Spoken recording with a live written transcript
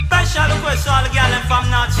Special request all the girl and from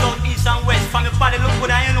north, south, east and west. From your body look good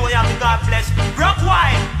and you know you have the God bless. Rock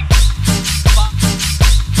wide.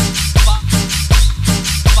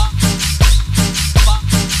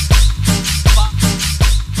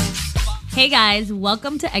 Hey guys,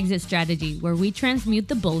 welcome to Exit Strategy, where we transmute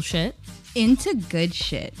the bullshit into good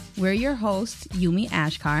shit. We're your hosts, Yumi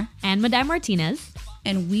Ashkar and Madame Martinez.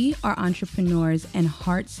 And we are entrepreneurs and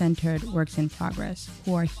heart-centered works in progress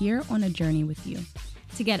who are here on a journey with you.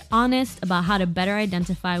 To get honest about how to better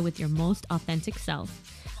identify with your most authentic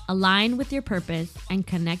self, align with your purpose, and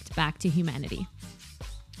connect back to humanity.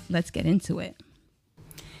 Let's get into it.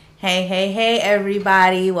 Hey,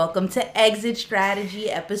 everybody. Welcome to Exit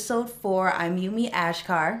Strategy, Episode 4. I'm Yumi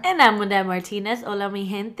Ashkar. And I'm Madame Martinez. Hola, mi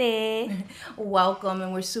gente. Welcome,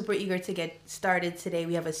 and we're super eager to get started today.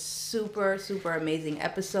 We have a super amazing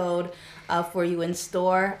episode for you in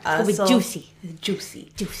store. Juicy.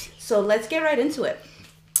 So let's get right into it.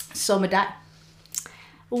 So, Madai.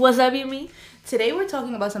 What's up, Yumi? Today we're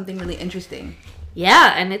talking about something really interesting.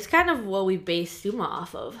 Yeah, and it's kind of what we base Suma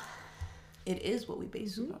off of. It is what we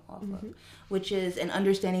base Suma off of, which is an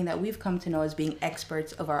understanding that we've come to know as being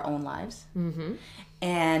experts of our own lives. Mm-hmm.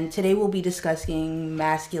 And today we'll be discussing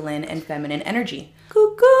masculine and feminine energy.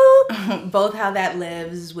 Cuckoo! Both how that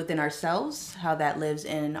lives within ourselves, how that lives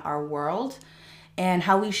in our world, and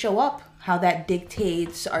how we show up, how that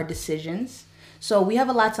dictates our decisions. So we have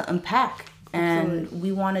a lot to unpack. And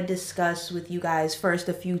we want to discuss with you guys first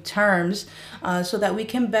a few terms so that we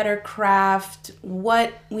can better craft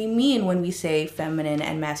what we mean when we say feminine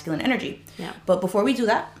and masculine energy. Yeah. But before we do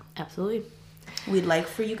that, absolutely, we'd like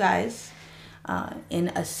for you guys, in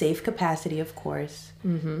a safe capacity, of course,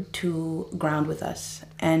 to ground with us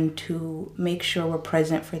and to make sure we're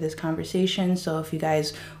present for this conversation. So if you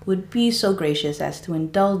guys would be so gracious as to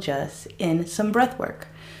indulge us in some breath work.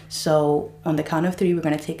 So on the count of 3, we're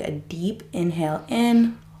going to take a deep inhale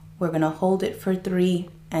in. We're going to hold it for 3,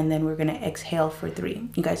 and then we're going to exhale for 3.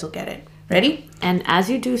 You guys will get it. Ready? And as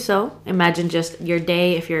you do so, imagine just your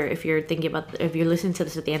day. If you're thinking about, if you're listening to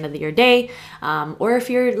this at the end of your day, or if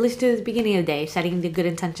you're listening to the beginning of the day, setting the good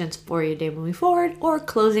intentions for your day moving forward, or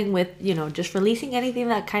closing with, just releasing anything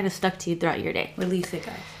that kind of stuck to you throughout your day. Release it,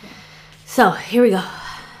 guys. Yeah. So here we go.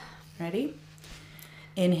 Ready?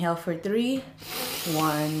 Inhale for 3.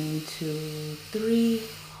 1, 2, 3.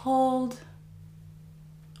 Hold.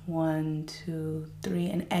 1, 2, 3.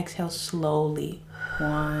 And exhale slowly.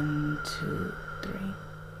 1, 2, 3.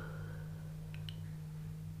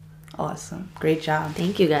 Awesome. Great job.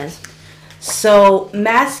 Thank you, guys. So,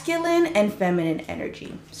 masculine and feminine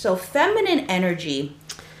energy. So, feminine energy.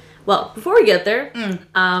 Well, before we get there,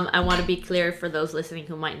 I want to be clear for those listening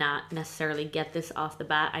who might not necessarily get this off the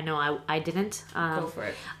bat. I know I didn't. Go for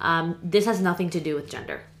it. This has nothing to do with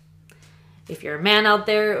gender. If you're a man out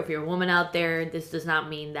there, if you're a woman out there, this does not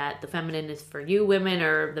mean that the feminine is for you women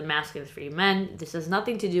or the masculine is for you men. This has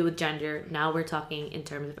nothing to do with gender. Now we're talking in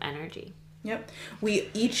terms of energy. Yep. We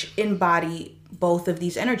each embody both of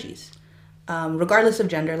these energies, regardless of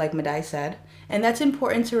gender, like Madai said. And that's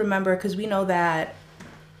important to remember because we know that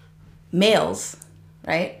males,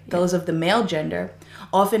 right? Those of the male gender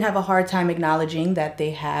often have a hard time acknowledging that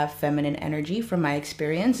they have feminine energy from my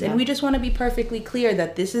experience. And we just want to be perfectly clear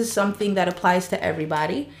that this is something that applies to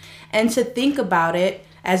everybody and to think about it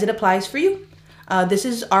as it applies for you. This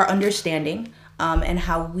is our understanding and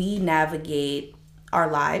how we navigate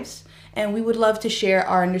our lives. And we would love to share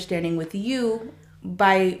our understanding with you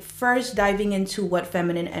by first diving into what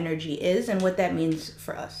feminine energy is and what that means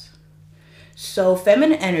for us. So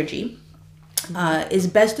feminine energy is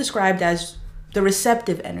best described as the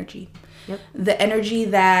receptive energy. Yep. The energy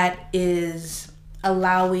that is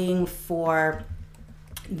allowing for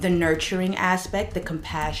the nurturing aspect, the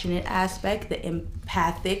compassionate aspect, the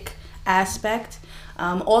empathic aspect,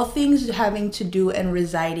 all things having to do and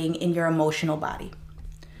residing in your emotional body.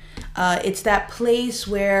 It's that place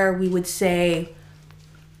where we would say,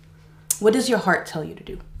 what does your heart tell you to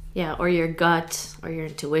do? Yeah, or your gut, or your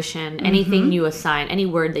intuition, anything you assign, any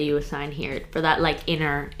word that you assign here for that like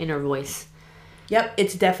inner voice. Yep,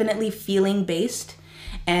 it's definitely feeling based,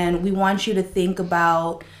 and we want you to think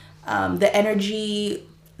about the energy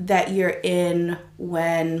that you're in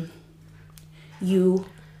when you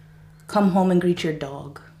come home and greet your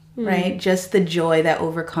dog. Right? Just the joy that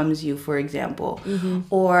overcomes you, for example.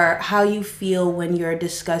 Or how you feel when you're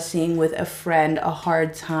discussing with a friend a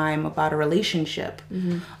hard time about a relationship.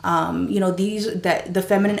 The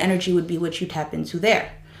feminine energy would be what you tap into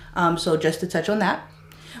there. So just to touch on that.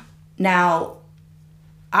 Now,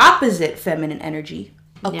 opposite feminine energy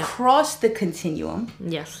across the continuum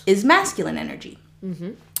is masculine energy.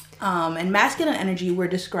 And masculine energy we're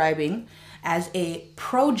describing as a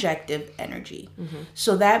projective energy.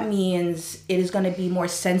 So that means it is going to be more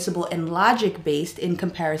sensible and logic based in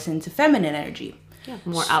comparison to feminine energy. Yeah,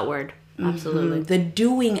 more outward. Absolutely. The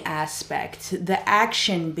doing aspect, the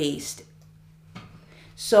action based.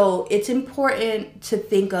 So it's important to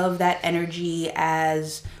think of that energy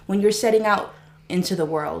as when you're setting out into the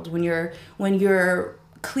world, when you're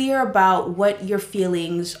clear about what your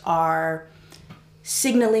feelings are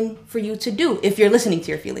signaling for you to do, if you're listening to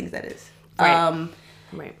your feelings, that is.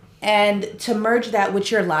 Right. And to merge that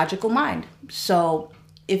with your logical mind. So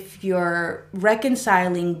if you're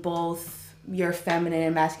reconciling both your feminine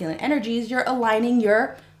and masculine energies, you're aligning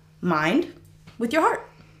your mind with your heart.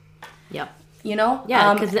 Yep. You know?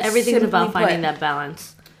 Yeah, because everything's about simply finding put. that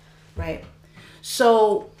balance. Right.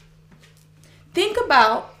 So think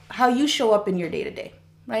about how you show up in your day-to-day,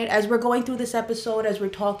 right? As we're going through this episode, as we're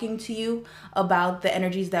talking to you about the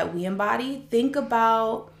energies that we embody, think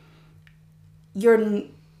about your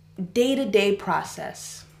day-to-day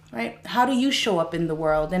process, right? How do you show up in the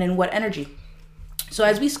world and in what energy? So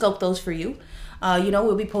as we sculpt those for you,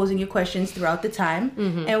 we'll be posing you questions throughout the time.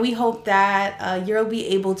 And we hope that you'll be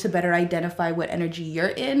able to better identify what energy you're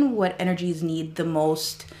in, what energies need the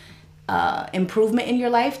most improvement in your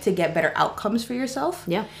life to get better outcomes for yourself.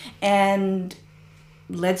 Yeah. And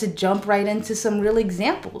let's jump right into some real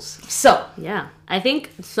examples. So yeah, I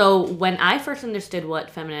think so. When I first understood what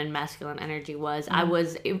feminine and masculine energy was,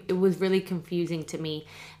 it was really confusing to me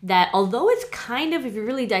that although it's kind of, if you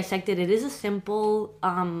really dissect it, it is a simple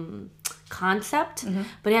concept,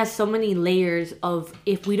 but it has so many layers of,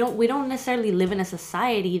 if we don't necessarily live in a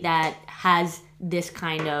society that has this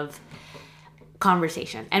kind of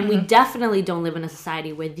conversation, and we definitely don't live in a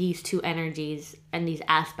society where these two energies and these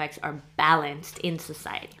aspects are balanced in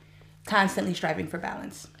society, constantly striving for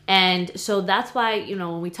balance. And so that's why,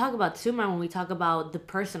 when we talk about Suma, when we talk about the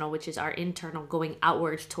personal, which is our internal, going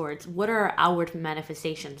outwards towards what are our outward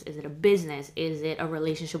manifestations? Is it a business? Is it a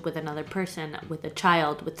relationship with another person, with a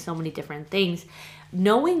child, with so many different things?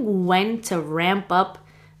 Knowing when to ramp up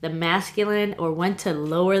the masculine or when to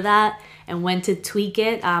lower that and when to tweak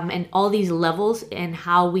it, and all these levels and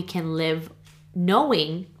how we can live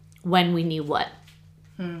knowing when we need what.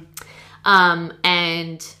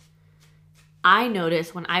 And I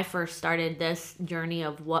noticed when I first started this journey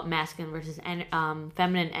of what masculine versus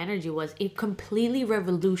feminine energy was, it completely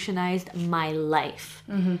revolutionized my life.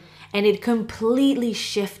 And it completely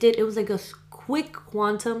shifted. It was like a quick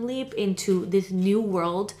quantum leap into this new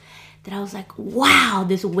world that I was like, wow,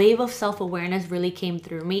 this wave of self-awareness really came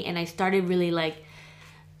through me. And I started really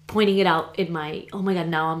pointing it out in my, oh my God,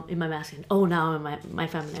 now I'm in my masculine. Oh, now I'm in my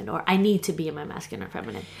feminine. Or I need to be in my masculine or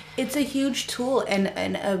feminine. It's a huge tool and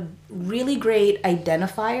a really great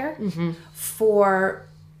identifier for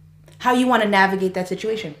how you want to navigate that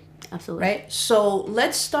situation. Absolutely. Right? So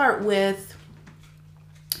let's start with,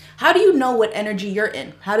 how do you know what energy you're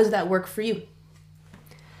in? How does that work for you?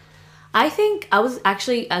 I think I was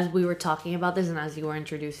actually, as we were talking about this and as you were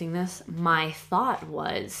introducing this, my thought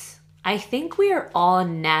was, I think we are all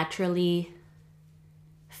naturally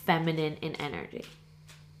feminine in energy.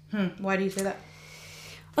 Why do you say that?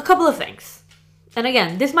 A couple of things. And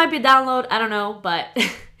again, this might be a download, I don't know, but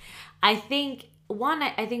I think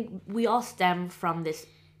we all stem from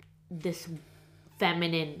this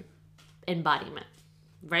feminine embodiment,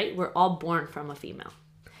 right? We're all born from a female.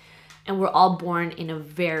 And we're all born in a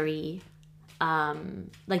very,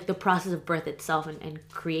 the process of birth itself and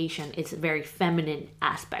creation, it's very feminine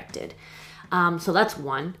aspected. So that's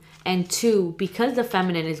one. And two, because the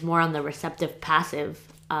feminine is more on the receptive, passive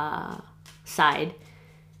side,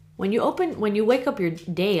 when you wake up your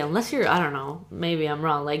day, unless you're, I don't know, maybe I'm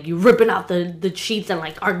wrong, you ripping out the sheets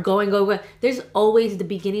and are going, there's always the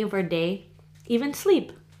beginning of our day, even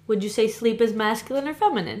sleep. Would you say sleep is masculine or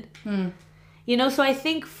feminine? So I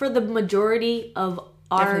think for the majority of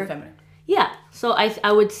our... Definitely feminine. Yeah. So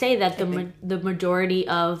I would say that the majority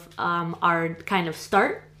of our kind of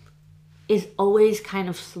start is always kind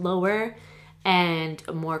of slower and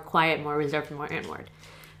more quiet, more reserved, more inward.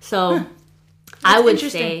 So I would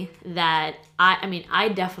say that, I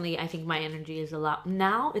think my energy is a lot...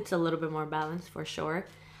 Now it's a little bit more balanced for sure.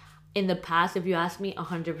 In the past, if you ask me,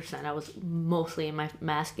 100%, I was mostly in my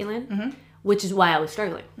masculine. Which is why I was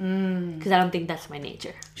struggling. Because I don't think that's my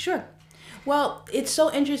nature. Sure. Well, it's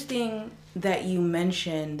so interesting that you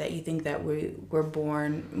mentioned that you think that we're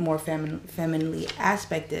born more femininely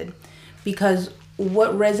aspected. Because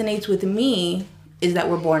what resonates with me is that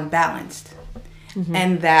we're born balanced.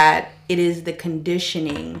 And that it is the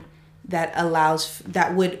conditioning that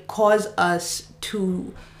would cause us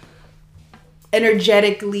to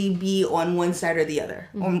energetically be on one side or the other,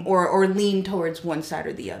 or lean towards one side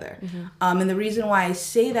or the other. And the reason why I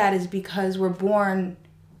say that is because we're born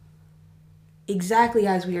exactly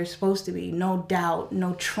as we are supposed to be. No doubt,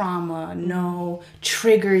 no trauma, no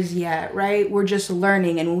triggers yet, right? We're just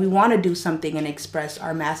learning. And when we want to do something and express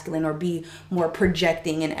our masculine or be more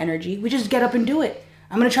projecting in energy, we just get up and do it.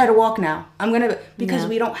 I'm going to try to walk now. Because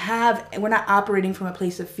we're not operating from a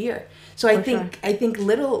place of fear. So I think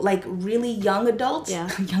little, like really young adults,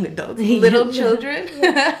 little children,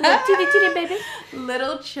 baby.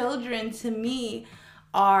 Little children to me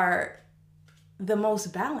are the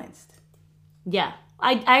most balanced. Yeah,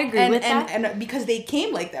 I agree with that. And because they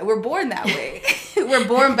came like that. We're born that way. We're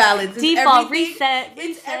born balanced. Default, reset.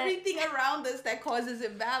 It's everything around us that causes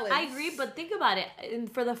imbalance. I agree, but think about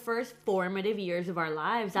it. For the first formative years of our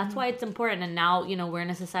lives, that's why it's important. And now, we're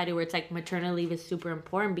in a society where it's like maternal leave is super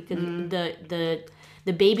important because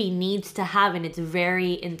the baby needs to have in its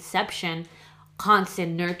very inception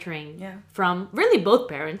constant nurturing from really both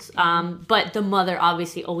parents. But the mother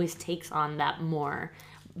obviously always takes on that more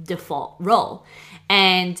default role,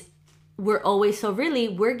 and we're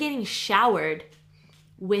getting showered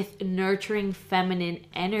with nurturing feminine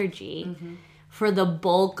energy for the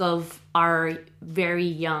bulk of our very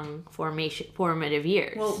young formative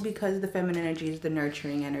years. Well, because the feminine energy is the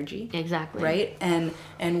nurturing energy, exactly, right?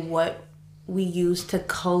 And what we use to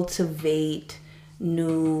cultivate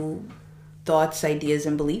new thoughts, ideas,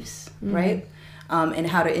 and beliefs, right? And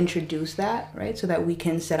how to introduce that, right? So that we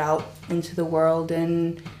can set out into the world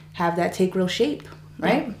and have that take real shape,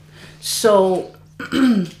 right? Yeah. So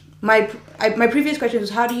my previous question was,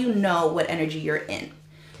 how do you know what energy you're in?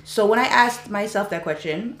 So when I asked myself that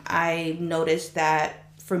question, I noticed that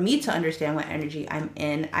for me to understand what energy I'm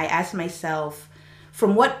in, I asked myself,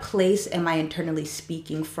 from what place am I internally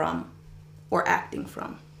speaking from or acting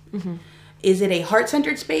from? Is it a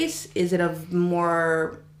heart-centered space? Is it a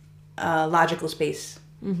more logical space?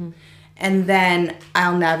 And then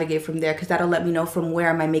I'll navigate from there because that'll let me know from where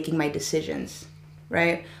am I making my decisions,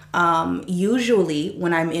 right? Usually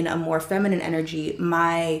when I'm in a more feminine energy,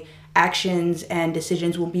 my actions and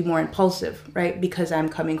decisions will be more impulsive, right? Because I'm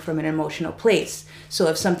coming from an emotional place. So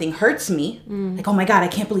if something hurts me, like, oh my God, I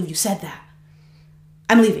can't believe you said that,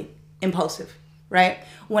 I'm leaving. Impulsive, right?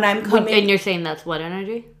 When I'm coming... And you're saying that's what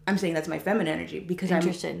energy? I'm saying that's my feminine energy because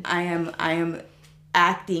I am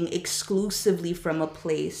acting exclusively from a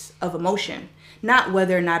place of emotion, not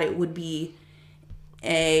whether or not it would be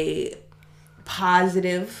a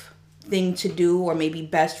positive thing to do or maybe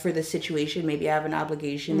best for the situation. Maybe I have an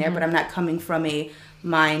obligation there, but I'm not coming from a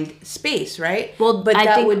mind space, right? Well, but I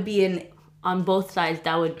that think would be on both sides.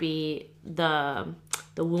 That would be the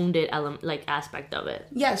wounded element, like aspect of it.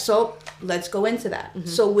 Yeah. So let's go into that.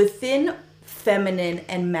 So within feminine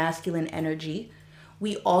and masculine energy,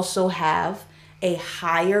 we also have a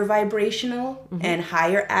higher vibrational and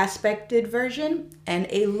higher aspected version and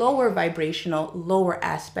a lower vibrational, lower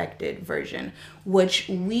aspected version, which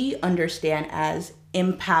we understand as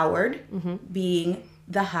empowered being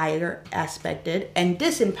the higher aspected and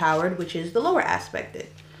disempowered, which is the lower aspected.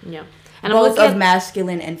 Yeah. And both of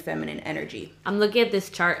masculine and feminine energy. I'm looking at this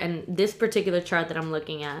chart, and this particular chart that I'm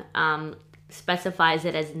looking at specifies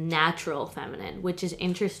it as natural feminine, which is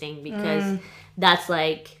interesting because that's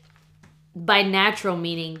like, by natural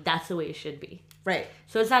meaning that's the way it should be, right?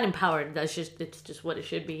 So it's not empowered, it's just what it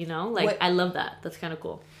should be, I love that. That's kind of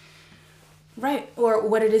cool, right? Or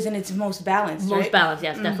what it is in its most balanced, balanced,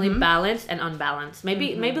 yes. Definitely balanced and unbalanced.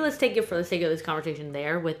 Maybe let's take it for the sake of this conversation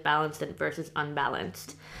there with balanced versus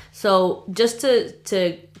unbalanced. So just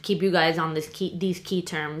to keep you guys on these key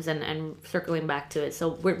terms and circling back to it.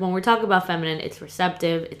 So when we're talking about feminine, it's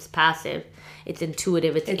receptive, it's passive, it's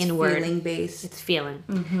intuitive, it's inward, feeling based, it's feeling,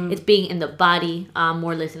 it's being in the body,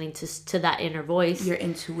 more listening to that inner voice, your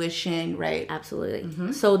intuition, right?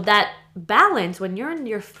 Absolutely. So that balance, when you're in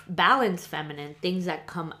your balanced feminine, things that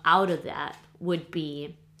come out of that would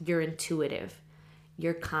be you're intuitive,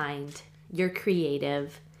 you're kind, you're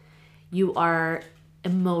creative, you are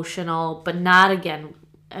emotional, but not again.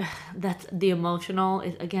 That's the emotional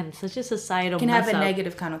is again such a societal can have a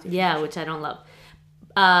negative connotation. Yeah, which I don't love.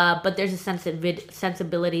 But there's a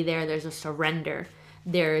sensibility there. There's a surrender.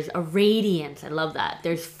 There's a radiance. I love that.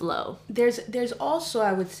 There's flow. There's also,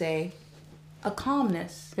 I would say, a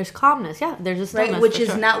calmness. There's calmness. Yeah, there's a stillness, right, which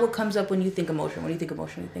is not what comes up when you think emotion. When you think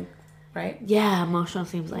emotion, you think right? Yeah, emotional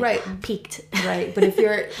seems like Right. peaked. Right. But if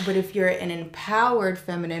you're an empowered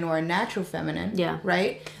feminine or a natural feminine, Yeah.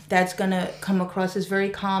 right, that's gonna come across as very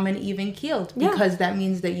calm and even keeled, Yeah. because that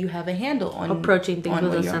means that you have a handle on Approaching things on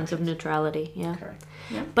with what a your sense of emotions. neutrality. Yeah. Correct.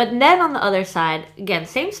 Yeah. But then on the other side, again,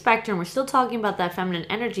 same spectrum, we're still talking about that feminine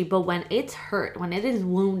energy, but when it's hurt, when it is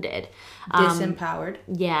wounded, Disempowered.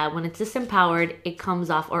 yeah, when it's disempowered, it comes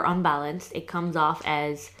off, or unbalanced, it comes off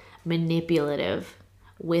as manipulative,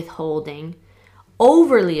 withholding,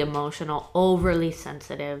 overly emotional, overly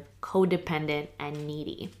sensitive, codependent, and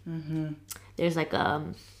needy. There's like a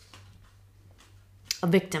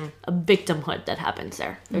victimhood that happens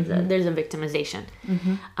there. There's a victimization,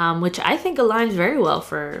 which I think aligns very well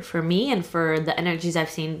for me and for the energies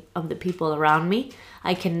I've seen of the people around me.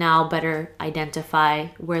 I can now better identify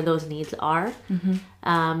where those needs are.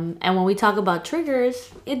 And when we talk about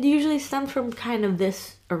triggers, it usually stems from kind of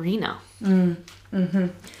this arena. And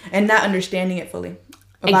not understanding it fully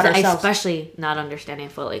about ourselves. Especially not understanding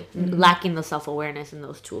fully, lacking the self-awareness in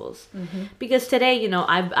those tools. Because today, you know,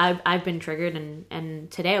 I've been triggered, and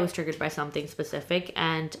today I was triggered by something specific,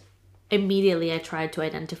 and immediately I tried to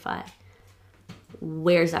identify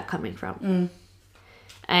where's that coming from.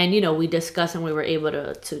 And you know, we discussed and we were able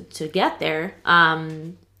to get there.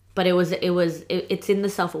 But it's in the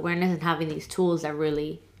self-awareness and having these tools that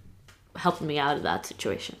really helped me out of that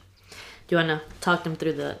situation. Do you want to talk them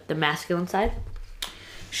through the masculine side?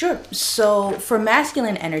 Sure. So for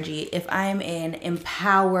masculine energy, if I'm an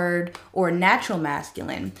empowered or natural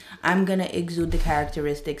masculine, I'm going to exude the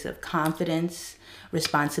characteristics of confidence,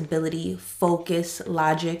 responsibility, focus,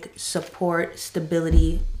 logic, support,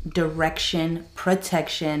 stability, direction,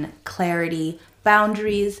 protection, clarity,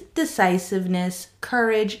 boundaries, decisiveness,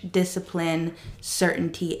 courage, discipline,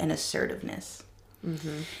 certainty, and assertiveness.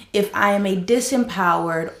 If I am a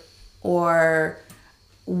disempowered or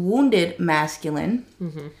wounded masculine,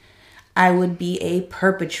 I would be a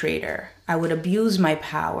perpetrator. I would abuse my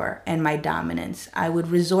power and my dominance. I would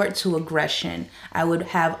resort to aggression. I would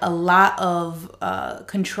have a lot of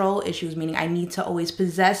control issues, meaning I need to always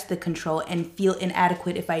possess the control and feel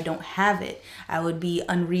inadequate if I don't have it. I would be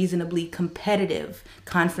unreasonably competitive,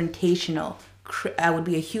 confrontational. I would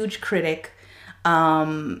be a huge critic.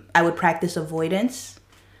 I would practice avoidance.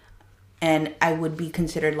 And I would be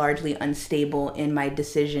considered largely unstable in my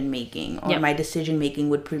decision making, or my decision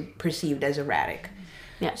making would be perceived as erratic.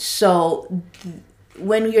 Yeah. So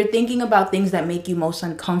when you're thinking about things that make you most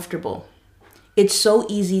uncomfortable, it's so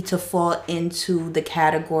easy to fall into the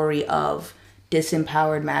category of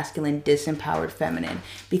disempowered masculine, disempowered feminine,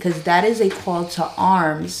 because that is a call to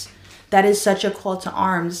arms. That is such a call to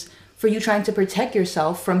arms for you trying to protect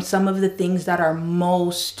yourself from some of the things that are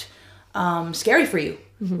most scary for you.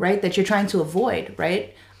 Right? That you're trying to avoid,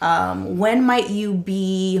 right? When might you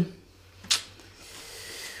be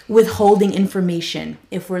withholding information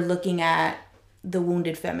if we're looking at the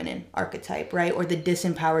wounded feminine archetype, right? Or the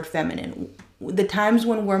disempowered feminine. The times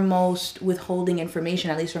when we're most withholding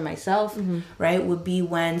information, at least for myself, right, would be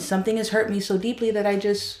when something has hurt me so deeply that I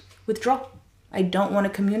just withdraw. I don't want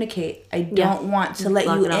to communicate. I don't want to let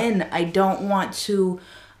you in. I don't want to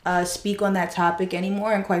speak on that topic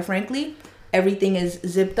anymore. And quite frankly, everything is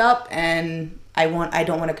zipped up and I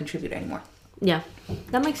don't want to contribute anymore. Yeah,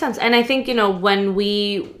 that makes sense. And I think, you know,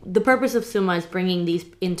 the purpose of Suma is bringing these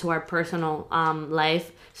into our personal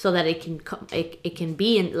life so that it can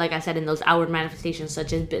be, in, like I said, in those outward manifestations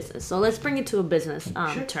such as business. So let's bring it to a business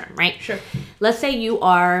term, right? Sure. Let's say you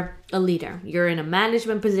are a leader. You're in a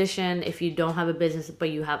management position. If you don't have a business, but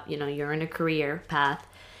you have, you know, you're in a career path.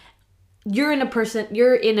 You're in a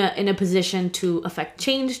position to affect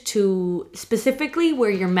change, to specifically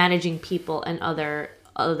where you're managing people and other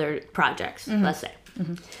projects, let's say.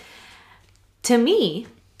 To me,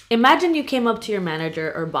 imagine you came up to your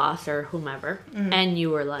manager or boss or whomever and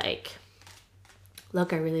you were like,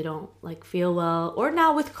 look, I really don't feel well. Or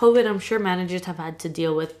now with COVID, I'm sure managers have had to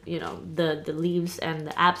deal with, you know, the leaves and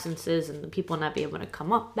the absences and the people not being able to come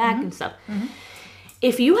back and stuff.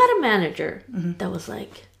 If you had a manager that was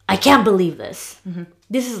like, I can't believe this.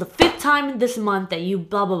 This is the 5th time this month that you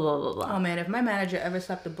blah, blah, blah, blah, blah. Oh, man, if my manager ever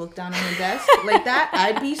slapped a book down on her desk like that,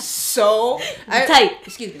 I'd be so... tight.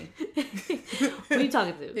 Excuse me. What are you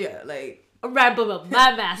talking to? Yeah, like... Right, blah, blah,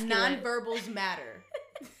 my masculine. Nonverbals matter.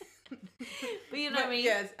 But you know what I mean?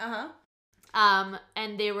 Yes,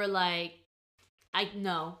 And they were like, I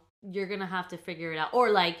know, you're going to have to figure it out. Or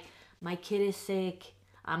like, my kid is sick.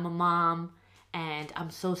 I'm a mom. And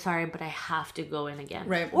I'm so sorry, but I have to go in again.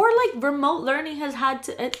 Right. Or like remote learning has had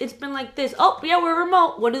to, it's been like this. Oh, yeah, we're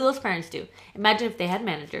remote. What do those parents do? Imagine if they had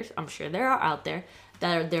managers, I'm sure there are out there,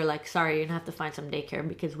 that they're like, sorry, you're gonna have to find some daycare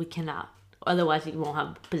because we cannot. Otherwise, you won't have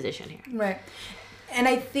a position here. Right. And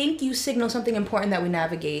I think you signal something important that we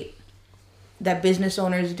navigate, that business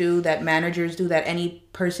owners do, that managers do, that any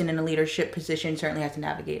person in a leadership position certainly has to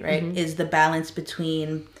navigate, right? Is the balance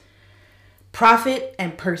between profit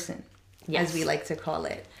and person, as we like to call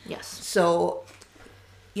it. Yes. So,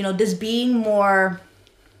 does being more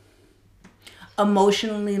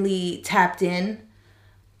emotionally tapped in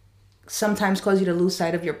sometimes cause you to lose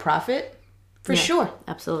sight of your profit? For sure.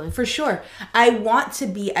 Absolutely. For sure. I want to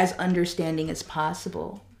be as understanding as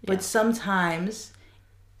possible, but sometimes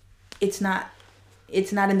it's not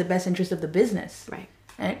in the best interest of the business.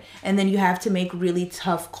 Right? And then you have to make really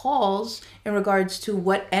tough calls in regards to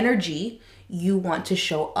what energy you want to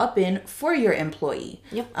show up in for your employee,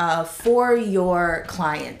 for your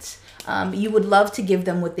clients. You would love to give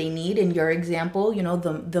them what they need. In your example,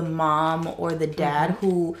 the mom or the dad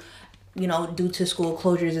who, due to school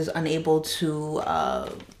closures is unable to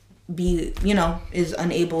is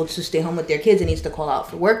unable to stay home with their kids and needs to call out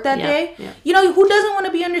for work that day. Who doesn't want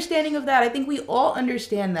to be understanding of that? I think we all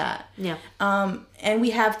understand that. And we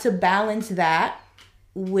have to balance that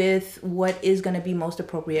with what is going to be most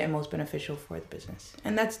appropriate and most beneficial for the business.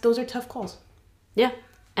 And those are tough calls. Yeah.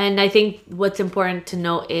 And I think what's important to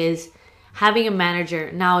note is having a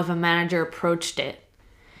manager. Now, if a manager approached it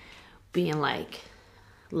being like,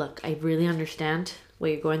 look, I really understand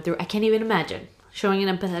what you're going through. I can't even imagine. Showing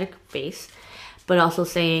an empathetic face, but also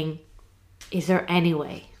saying, is there any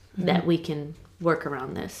way that we can work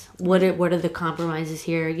around this? What are the compromises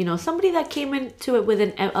here? Somebody that came into it with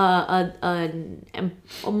a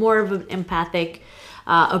more of an empathic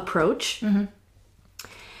approach.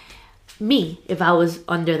 Me, if I was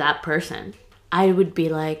under that person, I would be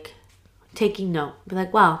like taking note. Be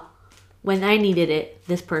like, wow, when I needed it,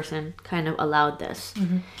 this person kind of allowed this.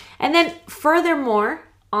 And then furthermore,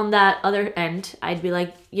 on that other end, I'd be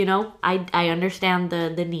like, I understand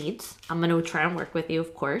the needs. I'm going to try and work with you,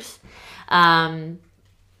 of course.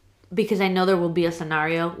 Because I know there will be a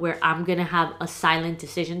scenario where I'm going to have a silent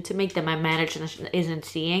decision to make that my manager isn't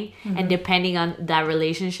seeing. And depending on that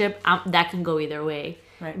relationship, that can go either way.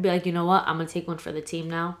 Right. Be like, you know what? I'm going to take one for the team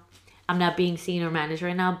now. I'm not being seen or managed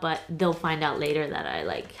right now, but they'll find out later that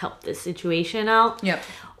I helped this situation out.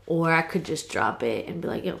 Or I could just drop it and be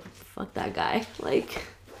like, yo, fuck that guy.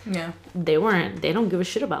 They don't give a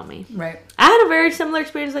shit about me. Right. I had a very similar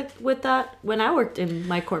experience with that when I worked in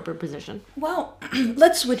my corporate position. Well,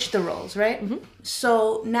 let's switch the roles, right?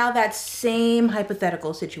 So now that same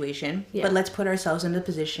hypothetical situation, but let's put ourselves in the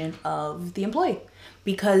position of the employee,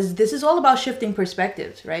 because this is all about shifting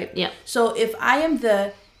perspectives, right? So if I am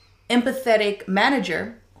the empathetic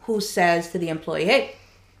manager who says to the employee, hey,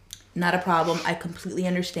 not a problem, I completely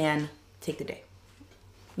understand, take the day.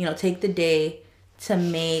 Take the day to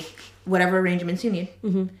make whatever arrangements you need.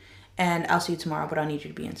 And I'll see you tomorrow, but I'll need you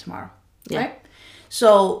to be in tomorrow. Right?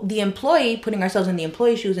 So the employee, putting ourselves in the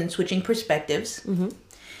employee shoes and switching perspectives,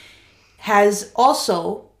 has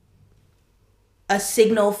also a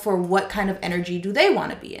signal for what kind of energy do they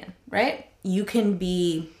want to be in, right? You can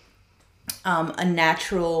be a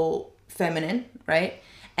natural feminine, right?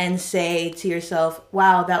 And say to yourself,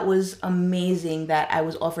 wow, that was amazing that I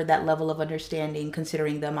was offered that level of understanding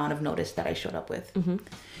considering the amount of notice that I showed up with.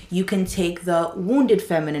 You can take the wounded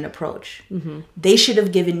feminine approach. They should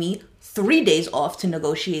have given me 3 days off to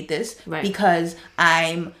negotiate this because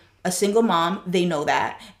I'm a single mom. They know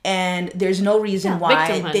that. And there's no reason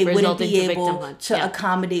why they wouldn't be able to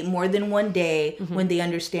accommodate more than 1 day when they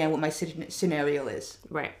understand what my scenario is.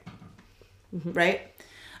 Right?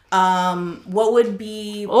 What would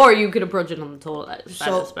be... Or you could approach it on the total side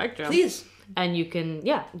of the spectrum. Please. And you can,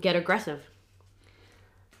 get aggressive.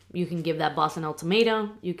 You can give that boss an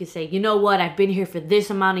ultimatum. You can say, you know what, I've been here for this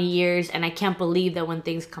amount of years and I can't believe that when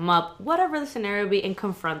things come up, whatever the scenario be, and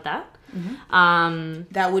confront that.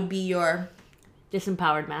 That would be your...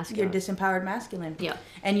 disempowered masculine. Your disempowered masculine. Yeah.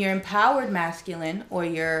 And your empowered masculine or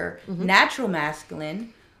your natural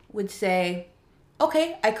masculine would say...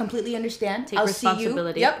 Okay, I completely understand. Take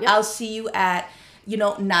responsibility. See you. I'll see you at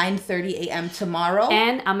 9:30 a.m. tomorrow.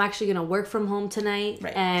 And I'm actually gonna work from home tonight,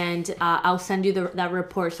 and I'll send you that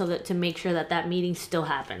report so that to make sure that meeting still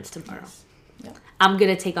happens tomorrow. I'm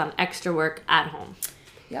gonna take on extra work at home.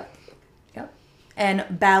 Yep. And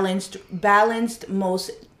balanced,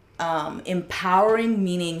 most empowering,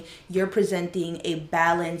 meaning you're presenting a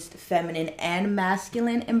balanced feminine and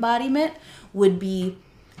masculine embodiment, would be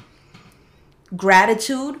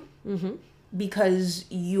gratitude, because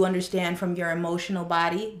you understand from your emotional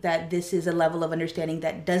body that this is a level of understanding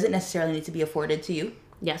that doesn't necessarily need to be afforded to you.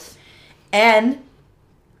 Yes. And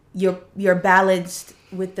you're balanced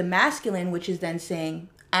with the masculine, which is then saying,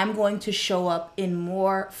 I'm going to show up in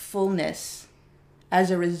more fullness as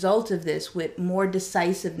a result of this, with more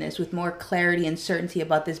decisiveness, with more clarity and certainty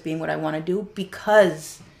about this being what I want to do,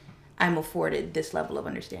 because I'm afforded this level of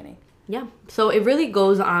understanding. Yeah. So it really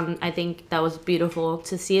goes on. I think that was beautiful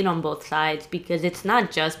to see it on both sides, because it's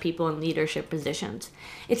not just people in leadership positions.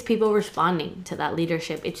 It's people responding to that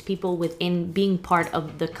leadership. It's people within being part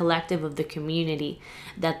of the collective, of the community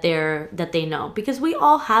that they know, because we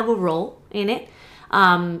all have a role in it.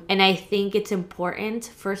 And I think it's important,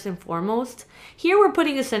 first and foremost. Here we're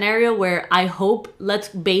putting a scenario where let's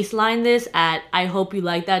baseline this at, I hope you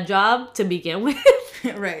like that job to begin with.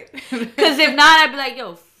 Right. Because if not, I'd be like,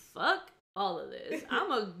 yo, fuck all of this. I'm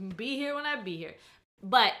going to be here when I be here.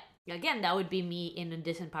 But again, that would be me in a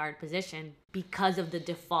disempowered position because of the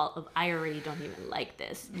default of, I already don't even like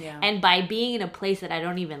this. Yeah. And by being in a place that I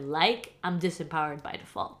don't even like, I'm disempowered by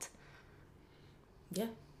default. Yeah.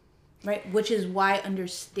 Right, which is why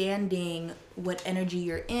understanding what energy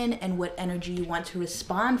you're in and what energy you want to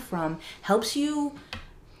respond from helps you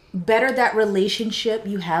better that relationship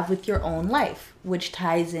you have with your own life, which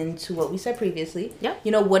ties into what we said previously. Yeah. You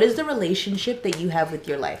know, what is the relationship that you have with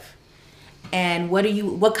your life? And what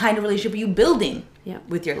kind of relationship are you building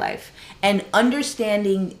with your life? And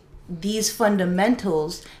understanding these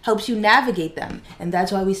fundamentals helps you navigate them. And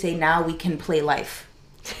that's why we say now we can play life.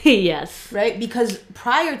 Yes. Right? Because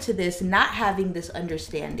prior to this, not having this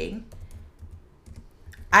understanding,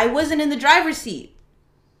 I wasn't in the driver's seat.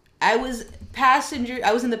 I was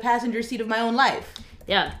in the passenger seat of my own life.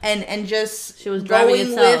 Yeah. And just she was driving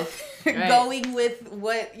itself. Right. Going with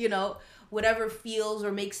what, whatever feels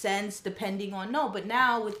or makes sense depending on but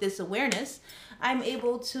now with this awareness, I'm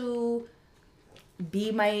able to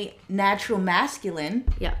be my natural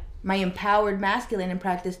masculine. Yeah. My empowered masculine, and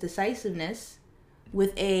practice decisiveness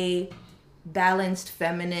with a balanced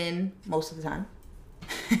feminine, most of the time.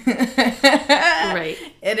 Right.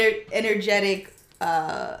 Energetic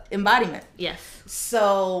embodiment. Yes.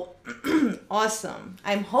 So, awesome.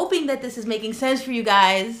 I'm hoping that this is making sense for you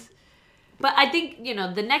guys. But I think,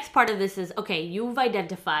 the next part of this is, okay, you've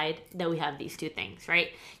identified that we have these two things,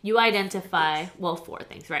 right? You identify, four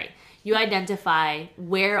things, right? You identify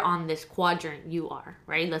where on this quadrant you are,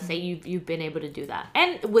 right? Let's say you've been able to do that.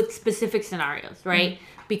 And with specific scenarios, right?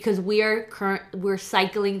 Mm-hmm. Because we're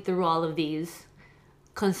cycling through all of these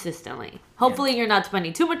consistently. Hopefully you're not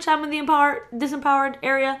spending too much time in the disempowered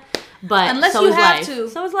area, but unless so you is have life. to.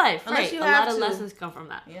 So is life, unless right? You a have lot to. of lessons come from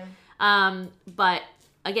that. Yeah. But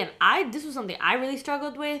again, this was something I really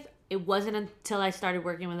struggled with. It wasn't until I started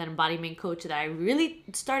working with an embodiment coach that I really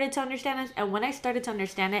started to understand it. And when I started to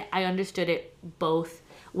understand it, I understood it both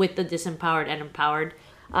with the disempowered and empowered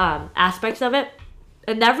aspects of it.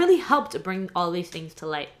 And that really helped to bring all these things to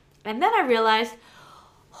light. And then I realized,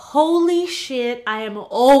 holy shit, I am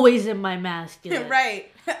always in my masculine. Right.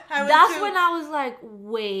 That's when I was like,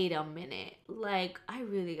 wait a minute. Like, I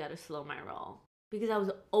really got to slow my roll. Because I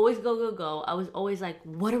was always go. I was always like,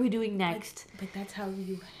 what are we doing next? But that's how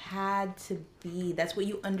you had to be. That's what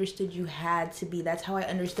you understood you had to be. That's how I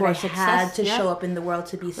understood I had to show up in the world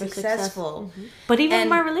to be successful. Mm-hmm. But even in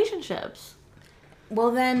my relationships.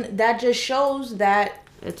 Well, then that just shows that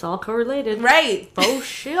it's all correlated. Right. Oh,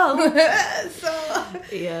 shit.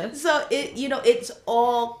 Yeah. So, it's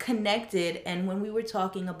all connected. And when we were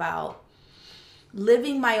talking about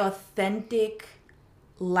living my authentic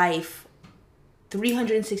life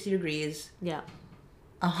 360 degrees. Yeah.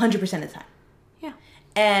 100% of the time. Yeah.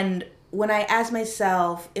 And when I ask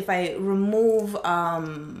myself, if I remove,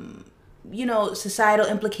 societal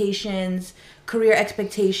implications, career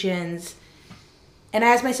expectations, and I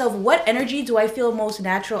ask myself, what energy do I feel most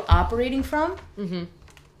natural operating from? Mm-hmm.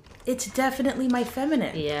 It's definitely my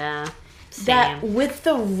feminine. Yeah. Same. That with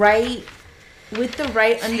the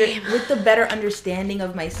better understanding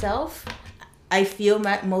of myself, I feel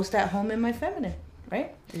most at home in my feminine,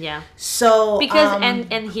 right? Yeah. So because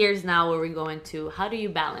and here's now where we're going to, how do you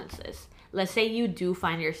balance this? Let's say you do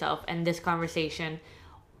find yourself, and this conversation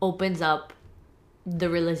opens up the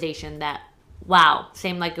realization that, wow,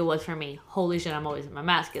 same like it was for me. Holy shit, I'm always in my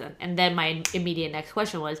masculine. And then my immediate next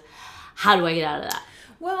question was, how do I get out of that?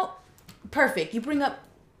 Well, perfect. You bring up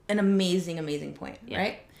an amazing point,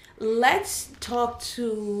 right? Let's talk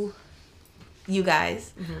to you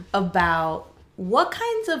guys about what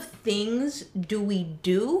kinds of things do we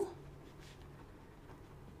do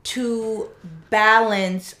to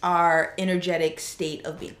balance our energetic state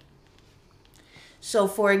of being. So,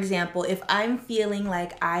 for example, if I'm feeling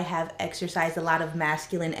like I have exercised a lot of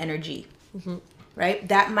masculine energy, right?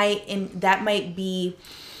 That might be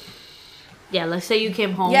Yeah, let's say you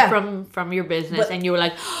came home Yeah. from your business and you were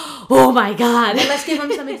like, oh my God. Well, let's give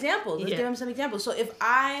them some examples. Yeah. Give them some examples. So if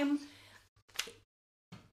I'm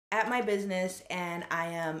at my business and I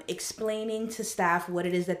am explaining to staff what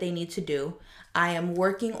it is that they need to do, I am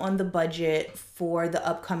working on the budget for the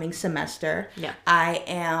upcoming semester. Yeah. I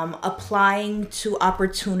am applying to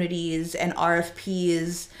opportunities and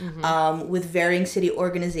RFPs with varying city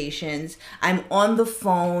organizations. I'm on the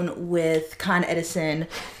phone with Con Edison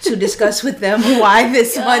to discuss with them why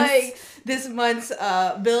this month's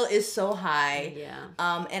bill is so high.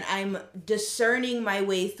 Yeah. And I'm discerning my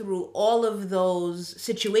way through all of those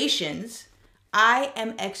situations. I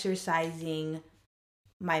am exercising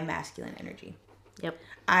my masculine energy. Yep.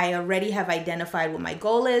 I already have identified what my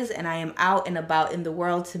goal is, and I am out and about in the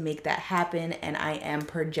world to make that happen, and I am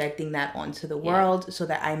projecting that onto the world so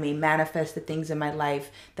that I may manifest the things in my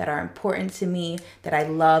life that are important to me, that I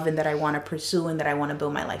love and that I want to pursue and that I want to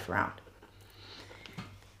build my life around.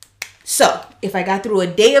 So, if I got through a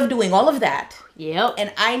day of doing all of that, Yep.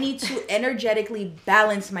 and I need to energetically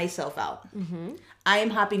balance myself out, I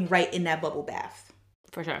am hopping right in that bubble bath.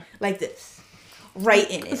 For sure. Like this.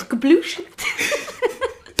 Right in it. Kabloosh.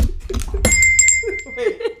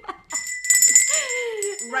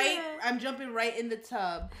 Right, I'm jumping right in the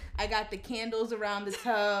tub. I got the candles around the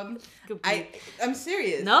tub. I'm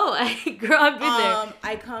serious. No, girl, I've been there.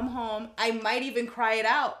 I come home. I might even cry it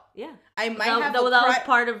out. Yeah. I might that have was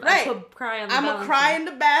part of right. I put cry on the I'm gonna cry in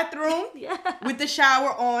the bathroom. Yeah. With the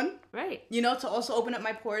shower on. Right. You know, to also open up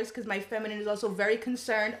my pores because my feminine is also very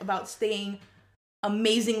concerned about staying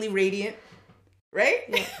amazingly radiant. Right?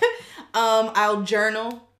 Yeah. I'll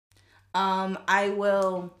journal. I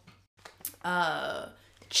will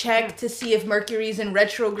check to see if Mercury's in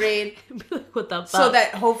retrograde. What the fuck? So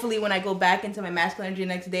that hopefully when I go back into my masculine energy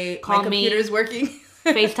next day, my computer is working.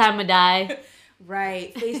 FaceTime a die.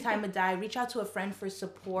 Right. FaceTime a die. Reach out to a friend for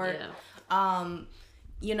support. Yeah.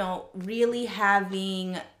 You know, really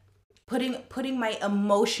putting my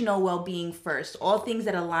emotional well-being first. All things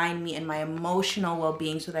that align me and my emotional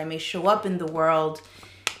well-being so that I may show up in the world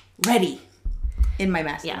ready in my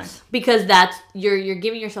masculine. Yes. Because that's you're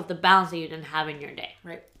giving yourself the balance that you didn't have in your day.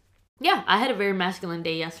 Right. Yeah, I had a very masculine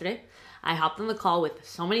day yesterday. I hopped on the call with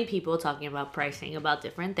so many people talking about pricing, about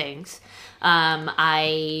different things.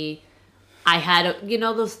 I had,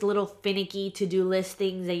 those little finicky to-do list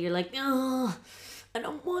things that you're like, oh, I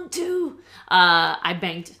don't want to. I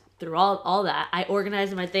banged through all that. I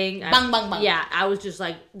organized my thing. Bang, bang, bang. Yeah, I was just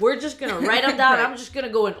like, we're just going to write them down. Right. I'm just going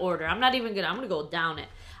to go in order. I'm going to go down it.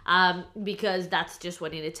 Because that's just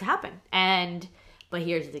what needed to happen. But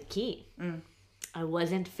here's the key. I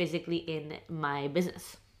wasn't physically in my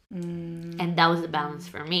business. And that was the balance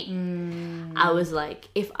for me. I was like,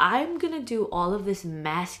 if I'm going to do all of this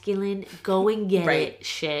masculine, go and get it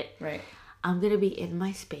shit, right. I'm going to be in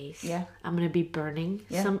my space. Yeah. I'm going to be burning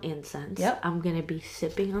some incense. Yep. I'm going to be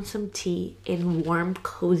sipping on some tea in warm,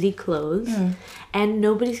 cozy clothes. And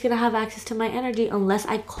nobody's going to have access to my energy unless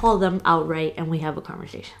I call them outright and we have a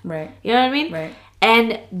conversation. Right. You know what I mean? Right.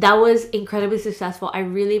 And that was incredibly successful. I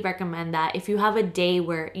really recommend that. If you have a day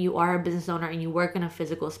where you are a business owner and you work in a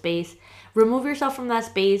physical space, remove yourself from that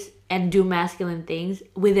space and do masculine things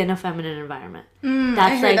within a feminine environment.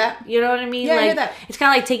 That's like, that. You know what I mean? Yeah, like, I hear that. It's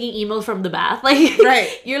kind of like taking emails from the bath. Like,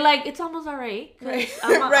 right. You're like, it's almost all right. Right.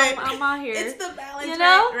 I'm out here. It's the balance, you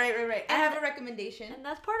know? Right. I have a recommendation. And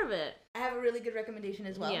that's part of it. I have a really good recommendation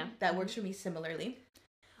as well that works for me similarly.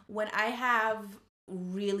 When I have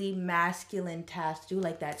really masculine tasks to do,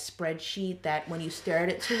 like that spreadsheet that when you stare at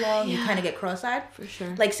it too long, you kind of get cross-eyed. For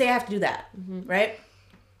sure. Like, say I have to do that, right?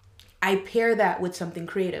 I pair that with something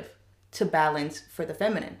creative to balance for the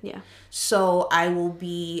feminine. Yeah. So I will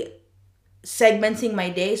be segmenting my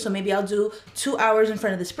day. So maybe I'll do 2 hours in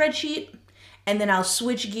front of the spreadsheet, and then I'll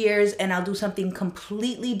switch gears and I'll do something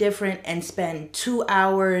completely different and spend 2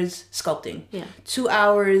 hours sculpting. Yeah. 2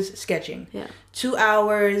 hours sketching. Yeah. 2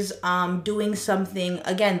 hours doing something,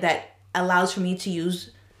 again, that allows for me to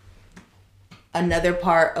use another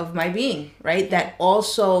part of my being, right? That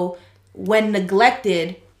also, when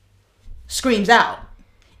neglected, screams out.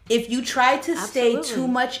 If you try to stay too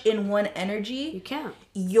much in one energy, you can't.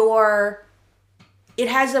 It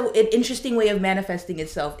has an interesting way of manifesting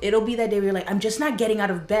itself. It'll be that day where you're like, I'm just not getting out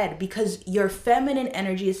of bed because your feminine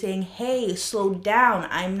energy is saying, hey, slow down.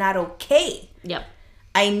 I'm not okay. Yep.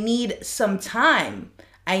 I need some time.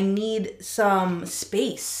 I need some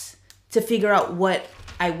space to figure out what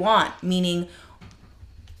I want, meaning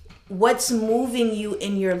what's moving you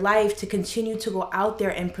in your life to continue to go out there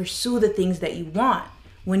and pursue the things that you want.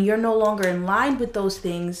 When you're no longer in line with those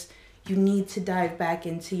things, you need to dive back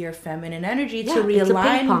into your feminine energy to Yeah, it's a ping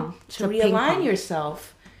realign pong. It's a ping pong.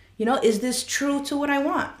 yourself. You know, is this true to what I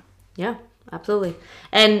want? Yeah, absolutely.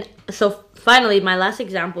 And so finally, my last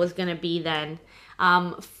example is going to be then,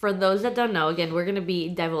 for those that don't know, again, we're going to be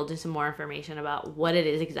divulging some more information about what it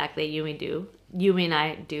is exactly Yumi and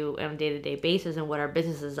I do on a day-to-day basis and what our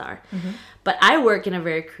businesses are. But I work in a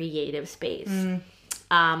very creative space.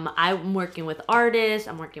 I'm working with artists,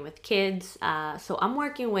 I'm working with kids. So I'm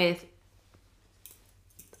working with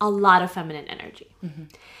a lot of feminine energy.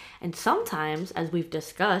 And sometimes, as we've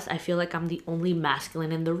discussed, I feel like I'm the only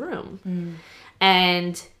masculine in the room.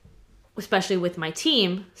 And especially with my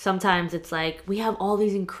team, sometimes it's like we have all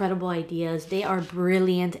these incredible ideas. They are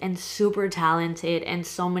brilliant and super talented in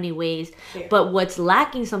so many ways. Yeah. But what's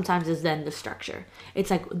lacking sometimes is then the structure.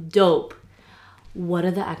 It's like, dope. What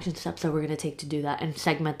are the action steps that we're going to take to do that, and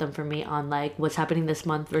segment them for me on like what's happening this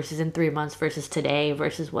month versus in 3 months versus today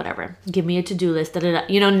versus whatever. Give me a to-do list.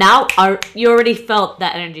 You know, now you already felt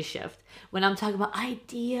that energy shift. When I'm talking about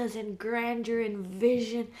ideas and grandeur and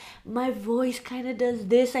vision, my voice kind of does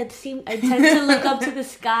this. I tend to look up to the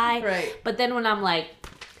sky. Right. But then when I'm like,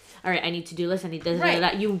 all right, I need to-do list, I need this, Right.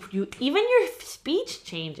 that, you even your speech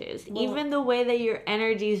changes. Well, even the way that your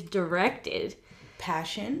energy is directed.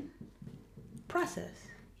 Passion, process,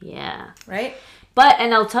 Yeah. right? But,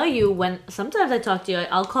 and I'll tell you, when sometimes I talk to you,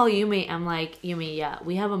 I'll call Yumi. I'm like, Yumi, yeah,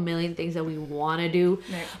 we have a million things that we want to do.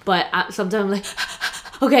 Right. But sometimes I'm like,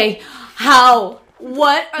 okay, how?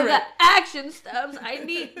 What are the Right. action steps I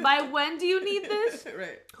need? By when do you need this?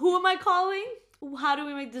 Right. Who am I calling? How do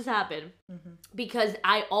we make this happen? Because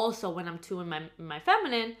I also, when I'm too in my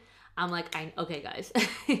feminine, I'm like, okay, guys,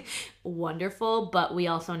 wonderful, but we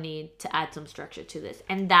also need to add some structure to this.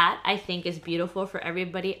 And that, I think, is beautiful for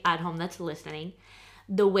everybody at home that's listening.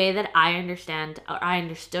 The way that I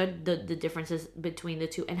understood the differences between the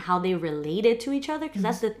two and how they related to each other. Because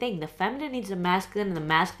that's the thing. The feminine needs the masculine and the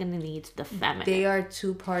masculine needs the feminine. They are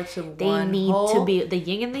two parts of They one need whole. to be the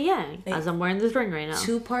yin and the yang, as I'm wearing this ring right now.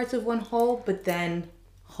 Two parts of one whole, but then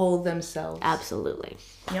hold themselves. Absolutely.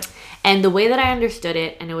 Yep. And the way that I understood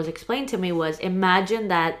it, and it was explained to me, was imagine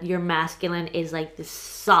that your masculine is like this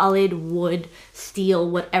solid wood, steel,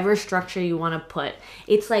 whatever structure you want to put.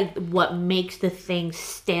 It's like what makes the thing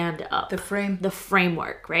stand up. The frame. The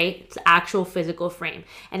framework, right? It's the actual physical frame.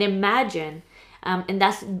 And imagine, and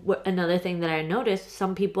that's another thing that I noticed,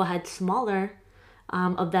 some people had smaller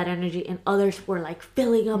of that energy, and others were like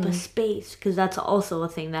filling up a space, because that's also a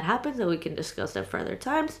thing that happens, and we can discuss at further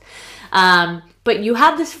times. But you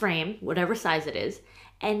have this frame, whatever size it is,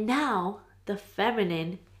 and now the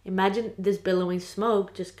feminine, imagine this billowing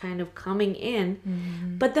smoke just kind of coming in,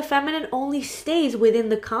 but the feminine only stays within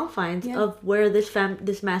the confines of where this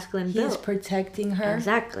masculine He's built. protecting her.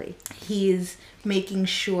 Exactly. He's making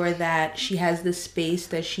sure that she has the space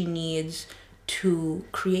that she needs to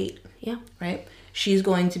create. Yeah. Right? She's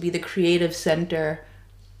going to be the creative center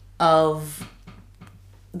of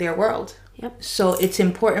their world. Yep. So it's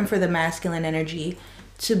important for the masculine energy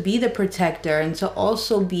to be the protector and to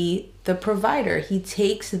also be the provider. He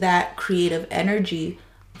takes that creative energy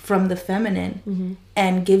from the feminine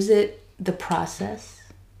and gives it the process,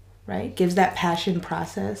 right? Gives that passion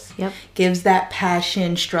process. Yep. Gives that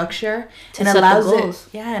passion structure To and set the allows goals.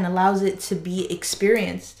 it, and allows it to be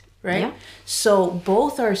experienced, right? Yeah. So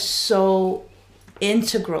both are so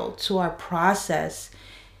integral to our process,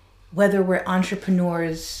 whether we're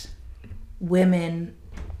entrepreneurs, women,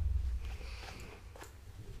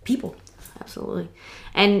 people. Absolutely.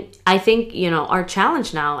 And I think, our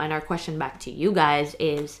challenge now and our question back to you guys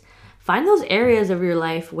is find those areas of your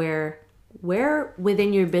life where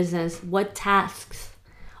within your business, what tasks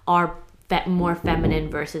are more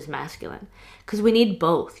feminine versus masculine. Because we need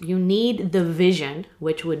both. You need the vision,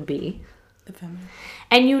 which would be The feminine.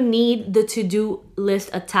 and you need the to-do list,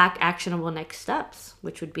 attack, actionable next steps,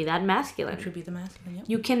 which would be that masculine. Which would be the masculine, yep.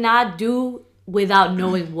 You cannot do without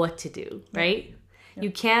knowing what to do, right? You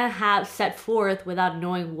can't have set forth without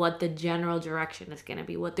knowing what the general direction is going to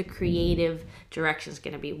be, what the creative direction is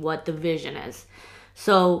going to be, what the vision is.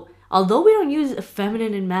 So although we don't use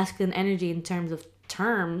feminine and masculine energy in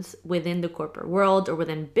terms within the corporate world or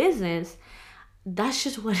within business, that's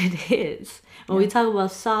just what it is. When we talk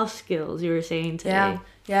about soft skills, you were saying today.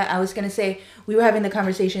 Yeah, I was going to say, we were having the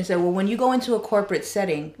conversation, so when you go into a corporate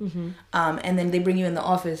setting, and then they bring you in the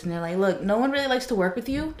office, and they're like, look, no one really likes to work with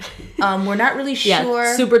you. We're not really sure.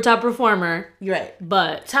 Yeah, super top performer. You're right.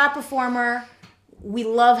 But Top performer, we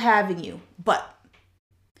love having you, but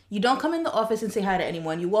you don't come in the office and say hi to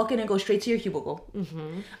anyone. You walk in and go straight to your cubicle.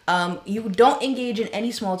 You don't engage in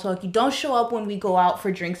any small talk. You don't show up when we go out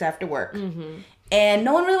for drinks after work. and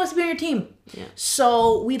no one really wants to be on your team. Yeah.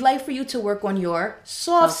 So we'd like for you to work on your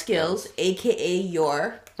soft skills, aka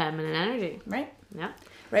your feminine energy. right. Yeah.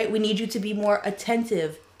 Right. We need you to be more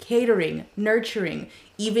attentive, catering, nurturing,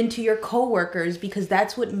 even to your coworkers, because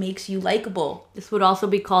that's what makes you likable. This would also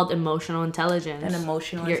be called emotional intelligence. And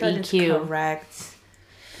emotional your intelligence. EQ. Correct.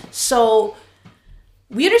 So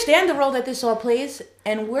we understand the role that this all plays,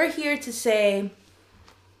 and we're here to say,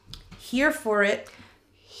 here for it.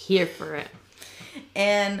 Here for it.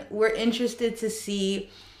 And we're interested to see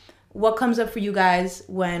what comes up for you guys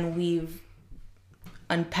when we've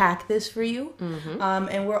unpacked this for you. Mm-hmm.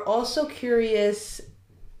 And we're also curious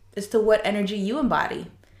as to what energy you embody,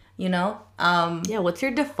 you know? Yeah, what's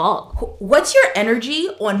your default? What's your energy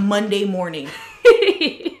on Monday morning?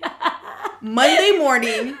 Monday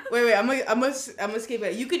morning. Wait. I'm gonna skip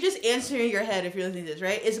it. You could just answer in your head if you're listening to this,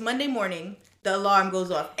 right? It's Monday morning. The alarm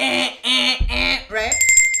goes off. Right?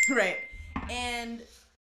 Right. And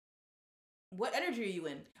what energy are you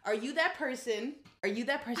in? Are you that person? Are you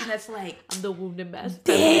that person that's like, I'm the wounded mess.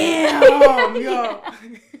 damn, yo.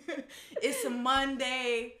 It's a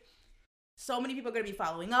Monday. So many people are going to be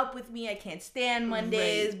following up with me. I can't stand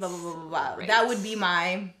Mondays, blah, blah, blah, blah, blah. Right. That would be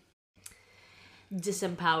my...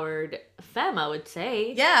 disempowered femme, I would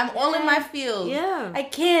say. Yeah, I'm all in my field. Yeah. I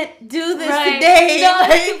can't do this Right. today. No,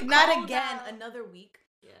 Like, not calm again. down. Another week.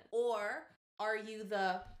 Yeah. Or are you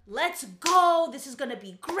the let's go? This is gonna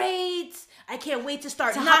be great. I can't wait to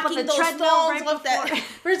start To hop on knocking the those treadmill stones right off that. before.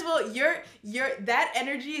 First of all, your that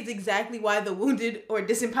energy is exactly why the wounded or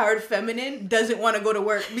disempowered feminine doesn't want to go to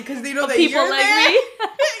work, because they know that People you're like there. me.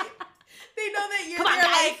 They know that you're Come on, there.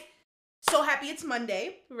 guys. Like, so happy it's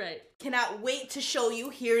Monday. Right. Cannot wait to show you.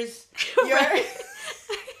 Here's your. Right.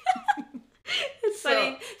 It's So-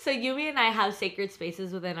 funny. So Yumi and I have sacred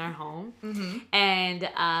spaces within our home, and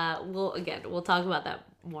we'll talk about that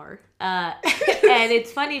more. And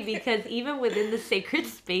it's funny because even within the sacred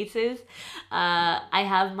spaces, I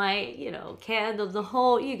have my candles. The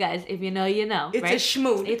whole, you guys, if you know, you know. It's right? a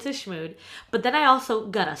schmood. It's a schmood. But then I also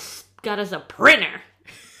got us a printer.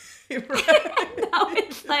 Now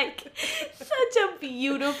it's like such a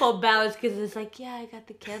beautiful balance, because it's like, yeah, I got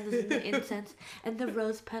the candles and the incense and the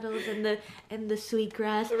rose petals and the sweet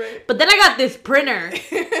grass, Right. but then I got this printer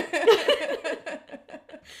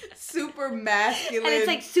Super masculine. and it's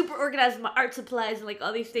like super organized, my art supplies and like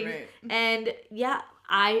all these things. Right. And yeah,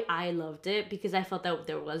 I loved it because I felt that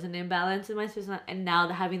there was an imbalance in my system, and now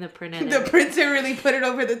having the printer, the printer really put it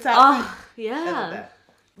over the top. oh I love yeah. that.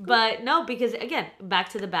 But no, because again, back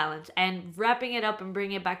to the balance and wrapping it up and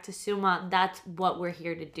bringing it back to Suma, that's what we're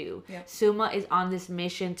here to do. Yep. Suma is on this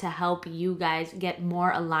mission to help you guys get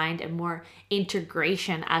more aligned and more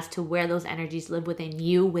integration as to where those energies live within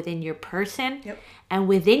you, within your person, Yep. and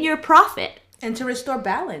within your profit. And to restore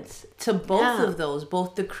balance to both Yeah. of those,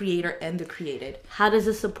 both the creator and the created. How does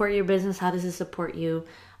it support your business? How does it support you?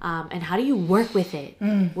 And how do you work with it?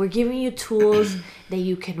 We're giving you tools that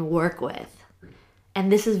you can work with. And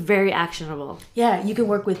this is very actionable. Yeah, you can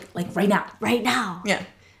work with like right now. Right now. Yeah.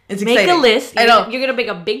 It's Make exciting. a list. I know. You're going to make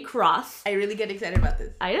a big cross. I really get excited about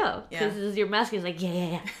this. I know. Yeah. Because this is your mask. It's like,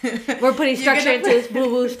 yeah. We're putting You're structure gonna into this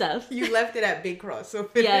woo-woo stuff. You left it at big cross. So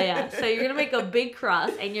Yeah. So you're going to make a big cross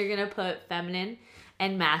and you're going to put feminine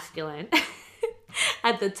and masculine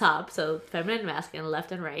at the top. So feminine and masculine,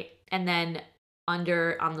 left and right. And then on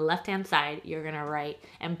the left-hand side, you're going to write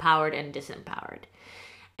empowered and disempowered.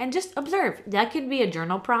 And just observe. That could be a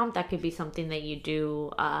journal prompt. That could be something that you do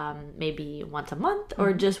maybe once a month,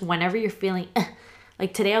 or just whenever you're feeling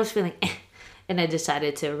like today I was feeling and I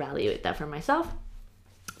decided to evaluate that for myself.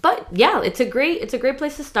 But yeah, it's a great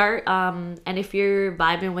place to start. And if you're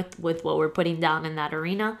vibing with what we're putting down in that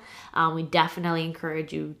arena, we definitely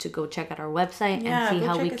encourage you to go check out our website Yeah, and see go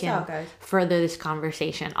how we check us can out, guys. further this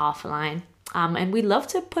conversation offline. And we'd love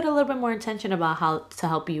to put a little bit more intention about how to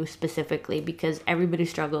help you specifically, because everybody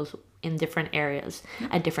struggles in different areas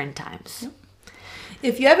at different times.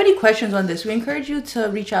 If you have any questions on this, we encourage you to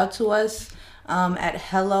reach out to us at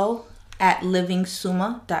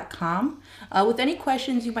hello@livingsuma.com with any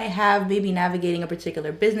questions you might have, maybe navigating a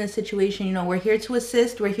particular business situation. We're here to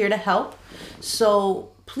assist. We're here to help. So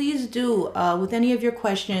please do, with any of your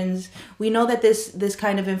questions. We know that this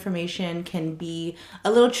kind of information can be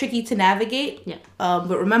a little tricky to navigate. Yeah.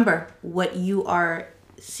 But remember, what you are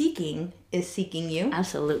seeking is seeking you.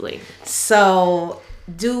 Absolutely. So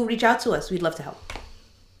do reach out to us. We'd love to help.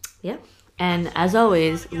 Yeah. And as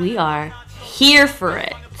always, we are here for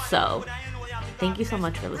it. So thank you so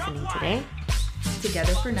much for listening today,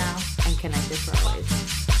 Together for now. and connected for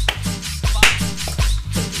always.